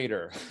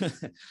traitor,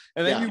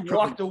 and then you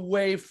walked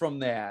away from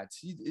that.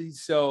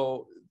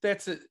 So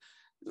that's it.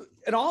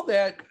 And all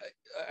that,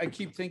 I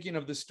keep thinking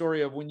of the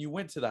story of when you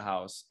went to the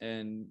house,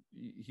 and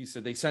he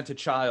said they sent a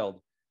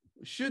child.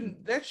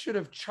 That should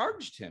have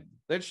charged him.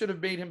 That should have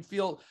made him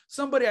feel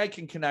somebody I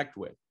can connect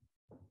with.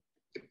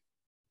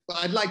 But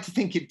I'd like to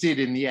think it did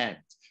in the end.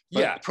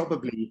 But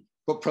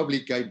probably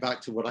going back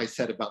to what I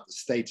said about the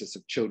status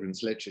of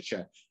children's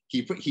literature,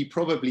 he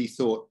probably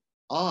thought,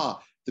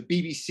 the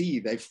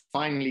BBC, they're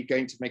finally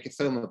going to make a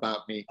film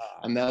about me,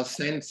 and they'll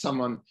send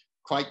someone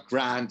quite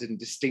grand and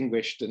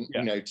distinguished and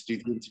to do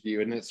the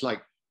interview, and it's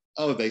like,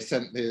 they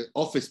sent the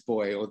office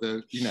boy or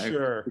the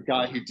the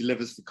guy who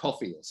delivers the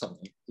coffee or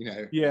something,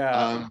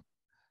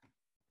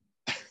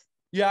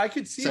 I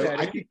could see that.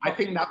 I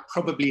think that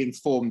probably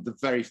informed the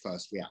very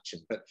first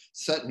reaction, but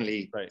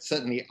certainly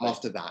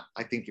after that,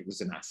 I think it was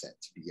an asset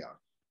to be young.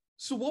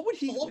 So what would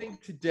he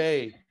think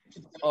today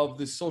of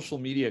the social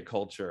media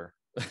culture?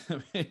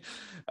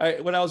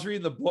 When I was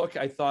reading the book,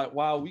 I thought,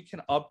 wow, we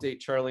can update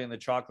Charlie and the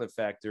Chocolate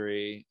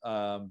Factory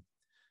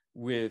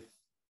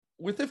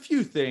with a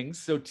few things.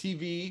 So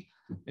TV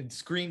and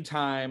screen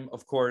time,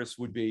 of course,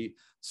 would be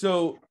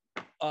so.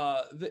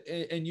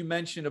 And you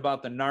mentioned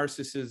about the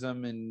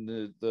narcissism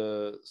and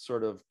the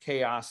sort of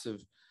chaos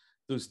of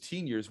those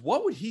teen years.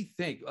 What would he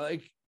think?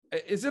 Like,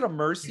 is it a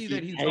mercy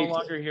that he's no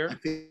longer here?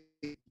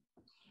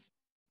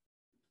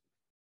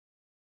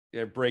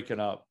 Yeah,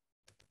 breaking up.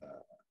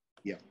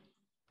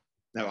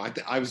 No,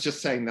 I was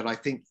just saying that I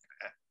think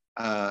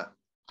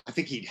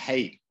he'd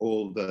hate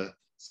all the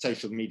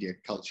social media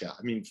culture.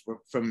 I mean,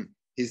 from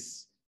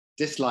his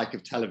dislike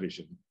of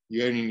television,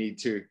 you only need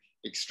to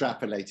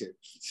extrapolate it,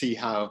 see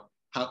how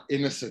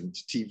innocent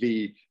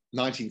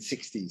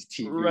 1960s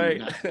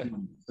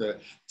TV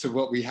to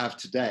what we have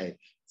today,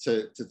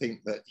 to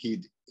think that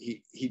he'd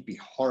be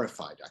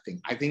horrified.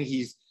 I think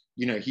he's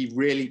he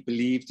really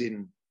believed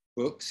in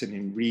books and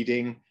in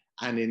reading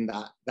and in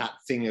that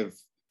thing of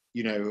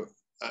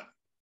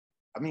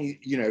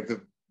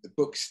the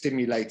book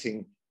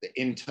stimulating the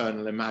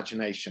internal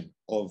imagination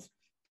of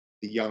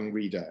the young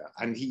reader.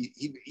 And he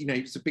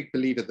was a big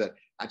believer that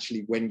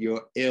actually when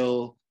you're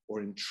ill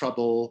or in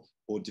trouble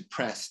or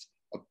depressed,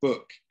 a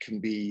book can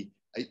be,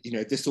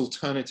 this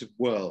alternative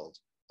world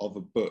of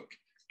a book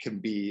can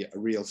be a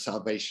real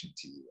salvation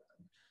to you.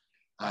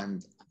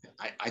 And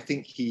I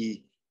think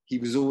he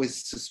was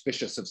always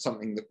suspicious of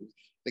something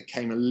that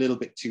came a little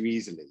bit too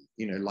easily,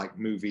 like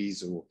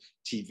movies or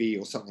TV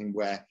or something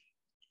where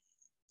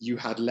you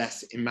had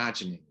less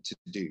imagining to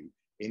do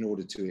in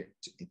order to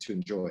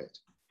enjoy it.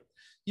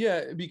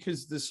 Yeah,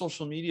 because the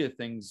social media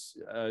things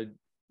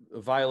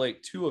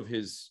violate two of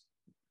his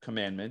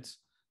commandments,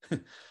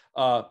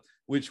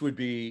 which would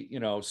be,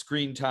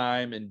 screen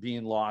time and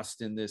being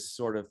lost in this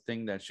sort of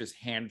thing that's just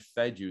hand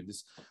fed you.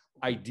 This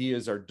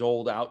ideas are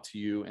doled out to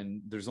you,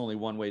 and there's only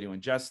one way to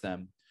ingest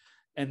them.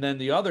 And then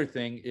the other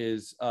thing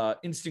is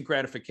instant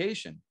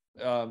gratification.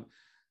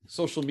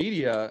 Social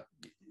media,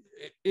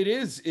 it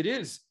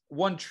is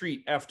one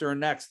treat after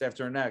next,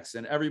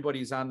 and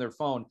everybody's on their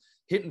phone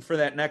hitting for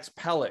that next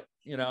pellet.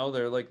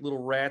 They're like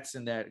little rats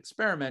in that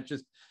experiment,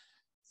 just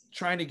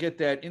trying to get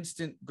that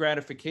instant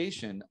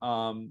gratification.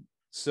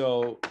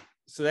 So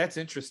that's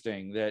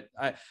interesting. That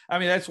I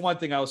mean, that's one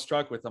thing I was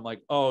struck with. I'm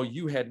like, oh,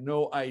 you had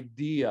no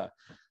idea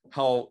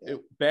how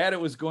bad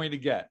it was going to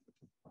get.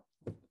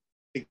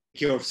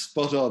 You're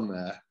spot on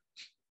there.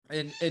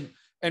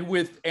 And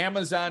with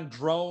Amazon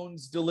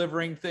drones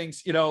delivering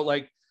things,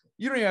 like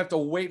you don't even have to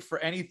wait for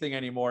anything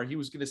anymore. He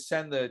was going to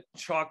send the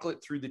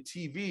chocolate through the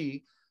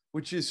TV,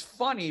 which is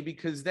funny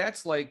because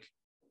that's like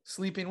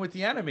sleeping with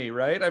the enemy,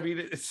 right? I mean,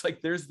 it's like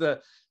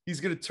he's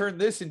going to turn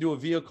this into a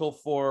vehicle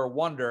for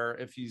wonder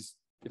if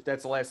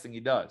that's the last thing he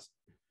does.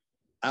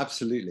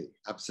 Absolutely.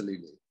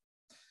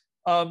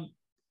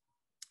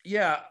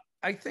 Yeah,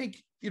 I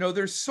think,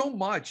 there's so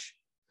much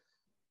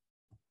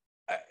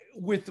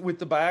with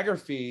the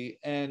biography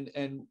and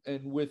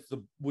with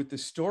the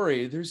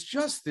story. There's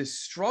just this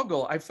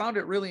struggle. I found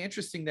it really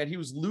interesting that he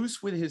was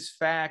loose with his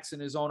facts in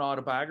his own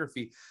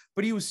autobiography,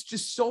 but he was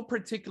just so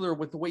particular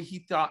with the way he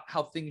thought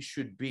how things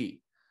should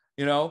be.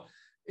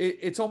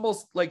 It's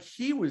almost like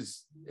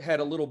there's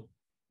a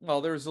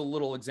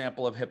little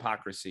example of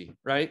hypocrisy,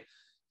 right?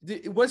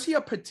 Was he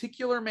a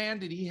particular man?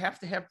 Did he have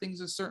to have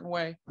things a certain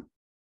way?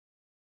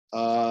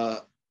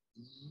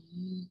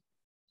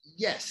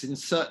 Yes,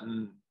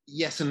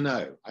 yes and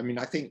no. I mean,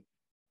 I think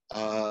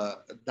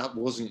that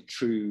wasn't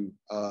true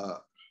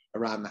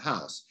around the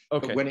house.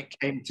 Okay. But when it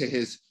came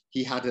to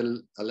he had a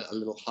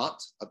little hut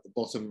at the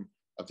bottom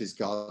of his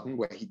garden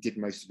where he did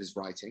most of his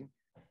writing.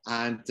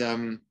 And,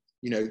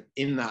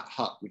 in that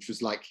hut, which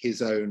was like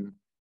his own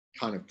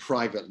kind of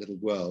private little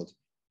world,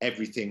 it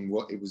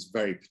was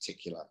very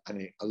particular.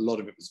 And a lot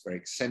of it was very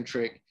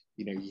eccentric.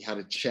 He had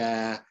a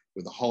chair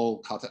with a hole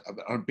cut,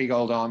 a big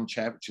old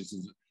armchair, which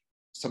is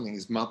something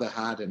his mother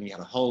had, and he had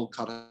a hole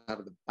cut out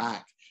of the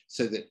back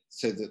so that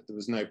there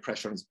was no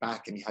pressure on his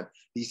back. And he had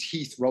these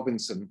Heath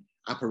Robinson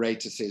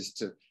apparatuses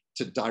to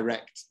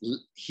direct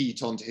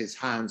heat onto his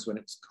hands when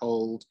it was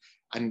cold.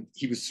 And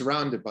he was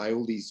surrounded by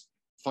all these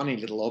funny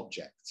little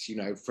objects,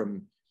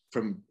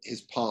 from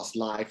his past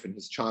life and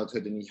his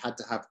childhood. And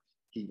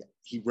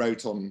he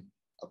wrote on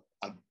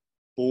a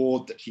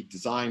board that he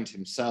designed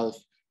himself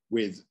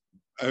with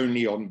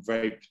only on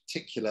very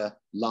particular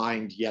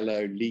lined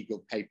yellow legal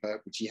paper,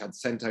 which he had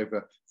sent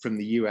over from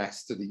the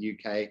US to the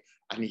UK.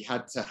 And he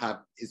had to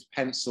have his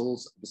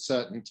pencils of a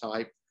certain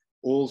type,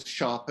 all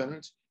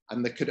sharpened,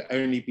 and there could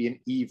only be an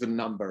even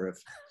number of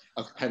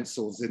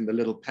pencils in the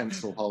little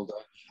pencil holder.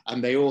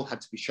 And they all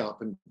had to be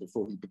sharpened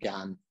before he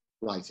began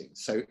writing.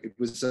 So it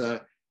was,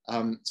 so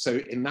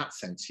in that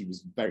sense, he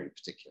was very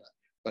particular,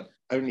 but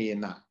only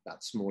in that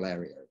small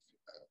area of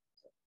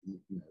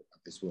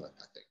his work,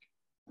 I think.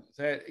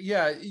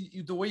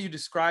 The way you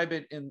describe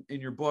it in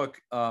your book,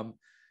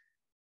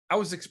 I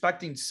was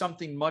expecting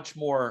something much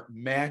more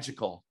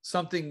magical,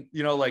 something,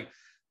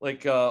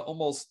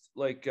 almost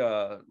like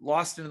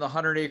Lost in the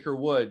 100-Acre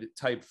Wood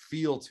type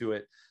feel to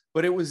it.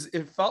 But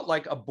it felt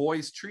like a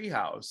boy's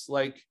treehouse.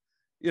 Like,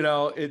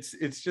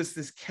 it's just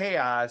this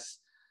chaos.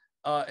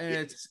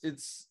 And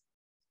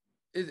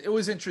it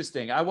was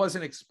interesting. I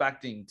wasn't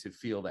expecting to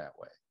feel that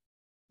way.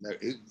 No,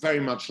 it's very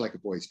much like a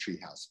boy's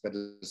treehouse, but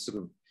a sort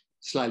of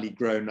slightly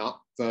grown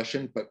up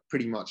version, but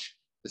pretty much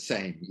the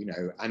same,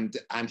 and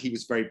he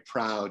was very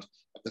proud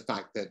of the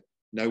fact that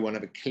no one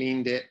ever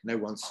cleaned it, no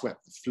one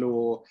swept the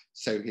floor.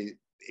 So there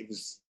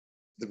was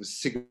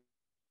cigarette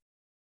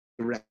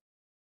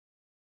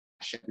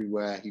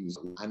everywhere.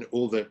 And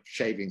all the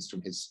shavings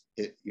from his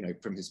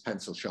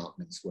pencil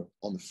sharpeners were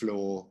on the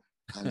floor,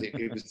 and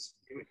it was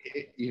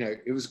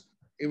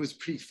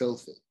pretty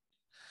filthy.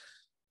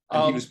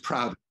 And he was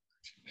proud of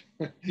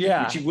it,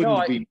 yeah, which he wouldn't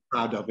have been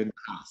proud of in the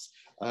house.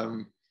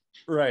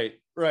 Right.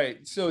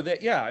 So that,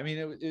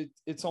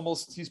 it's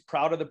almost, he's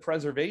proud of the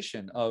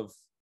preservation of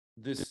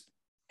this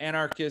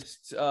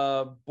anarchist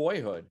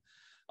boyhood.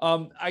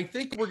 I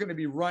think we're going to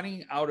be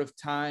running out of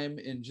time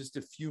in just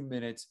a few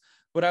minutes,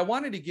 but I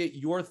wanted to get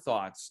your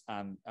thoughts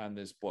on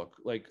this book.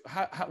 Like,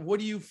 what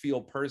do you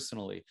feel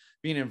personally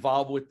being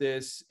involved with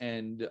this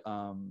and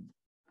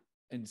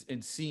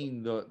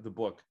seeing the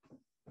book?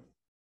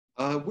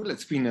 Well,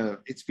 it's been a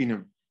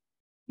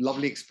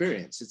lovely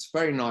experience. It's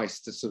very nice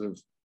to sort of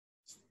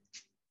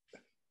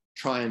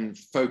try and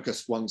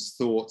focus one's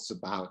thoughts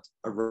about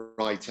a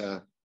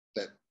writer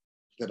that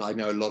I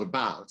know a lot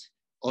about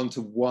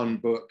onto one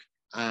book,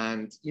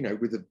 and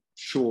with a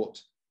short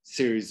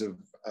series of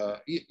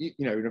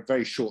in a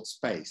very short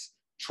space,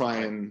 try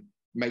and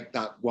make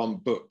that one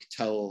book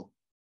tell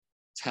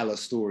a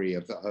story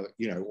of or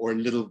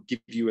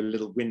give you a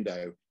little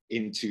window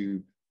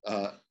into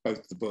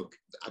both the book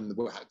and the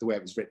way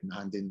it was written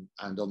and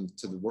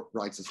onto the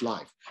writer's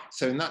life.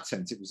 So in that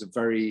sense, it was a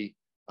very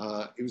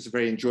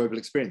enjoyable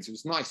experience. It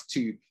was nice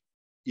to,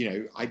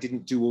 I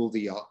didn't do all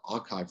the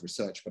archive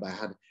research, but I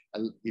had,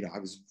 I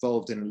was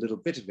involved in a little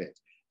bit of it.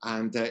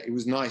 And it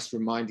was nice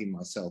reminding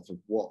myself of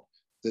what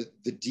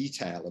the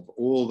detail of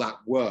all that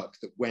work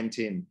that went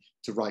in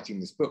to writing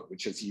this book,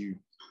 which, as you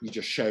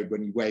just showed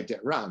when you waved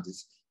it around,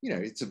 is,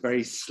 it's a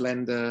very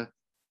slender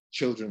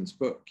children's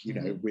book,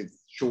 with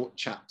short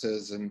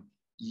chapters, and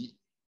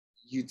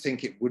you'd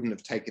think it wouldn't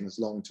have taken as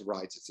long to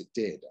write as it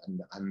did.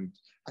 And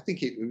I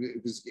think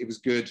it was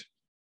good.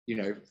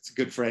 It's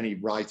good for any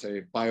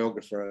writer,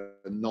 biographer,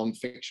 a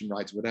non-fiction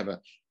writer, whatever,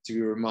 to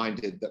be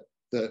reminded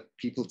that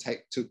people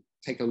take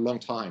a long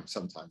time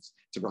sometimes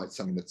to write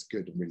something that's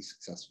good and really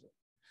successful.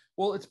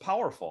 Well, it's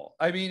powerful.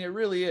 I mean, it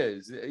really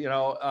is.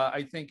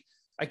 I think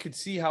I could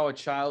see how a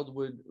child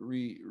would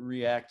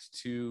react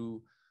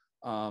to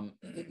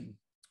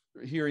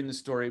hearing the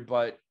story,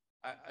 but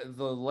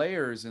the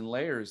layers and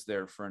layers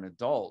there for an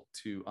adult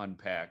to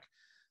unpack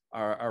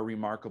are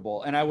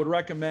remarkable. And I would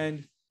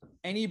recommend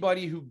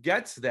anybody who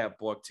gets that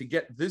book to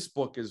get this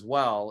book as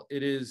well.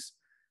 It is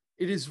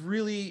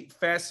really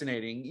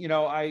fascinating.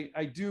 I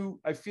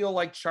feel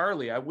like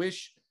Charlie. I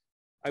wish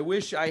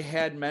I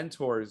had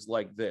mentors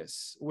like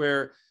this,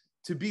 where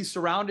to be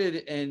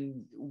surrounded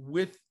and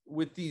with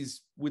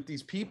these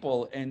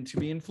people and to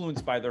be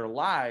influenced by their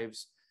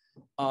lives.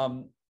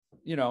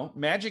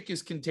 Magic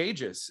is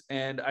contagious,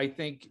 and I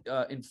think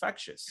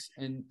infectious,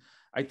 and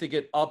I think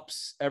it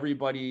ups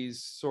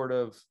everybody's sort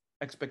of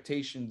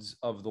expectations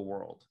of the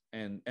world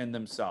and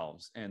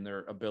themselves and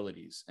their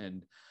abilities.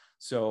 And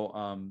so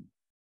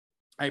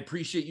I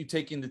appreciate you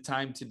taking the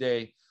time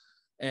today,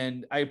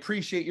 and I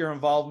appreciate your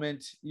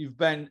involvement. You've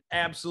been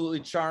absolutely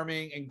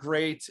charming and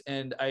great,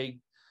 and I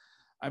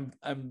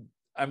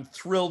I'm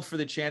thrilled for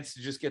the chance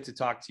to just get to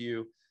talk to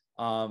you.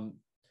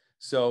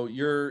 So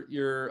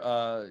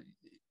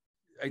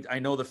I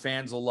know the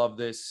fans will love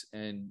this,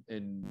 and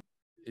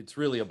it's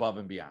really above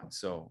and beyond.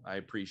 So I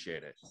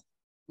appreciate it.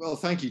 Well,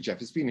 thank you,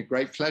 Jeff. It's been a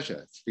great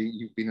pleasure.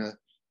 You've been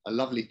a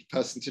lovely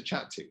person to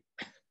chat to.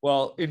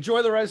 Well,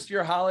 enjoy the rest of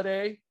your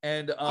holiday,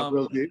 and I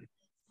will do.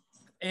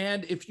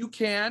 And if you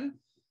can,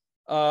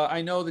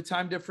 I know the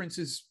time difference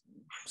is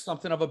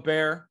something of a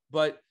bear,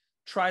 but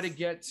try to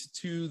get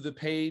to the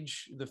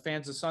page, the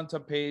Fans of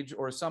Suntup page,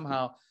 or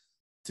somehow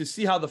to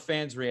see how the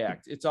fans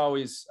react. It's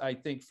always, I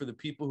think, for the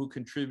people who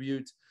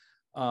contribute,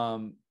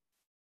 I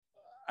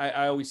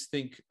always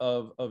think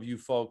of you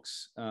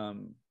folks,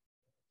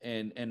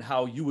 and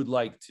how you would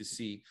like to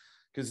see,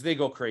 because they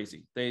go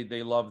crazy.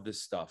 They love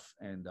this stuff,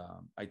 and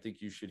I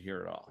think you should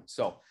hear it all.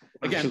 So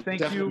again,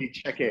 thank you. Definitely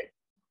check it.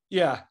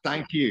 Yeah.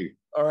 Thank you.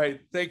 All right.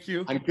 Thank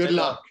you. And good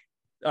luck.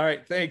 All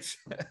right. Thanks.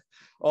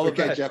 All the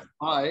best. Jeff.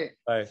 Bye.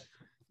 Bye.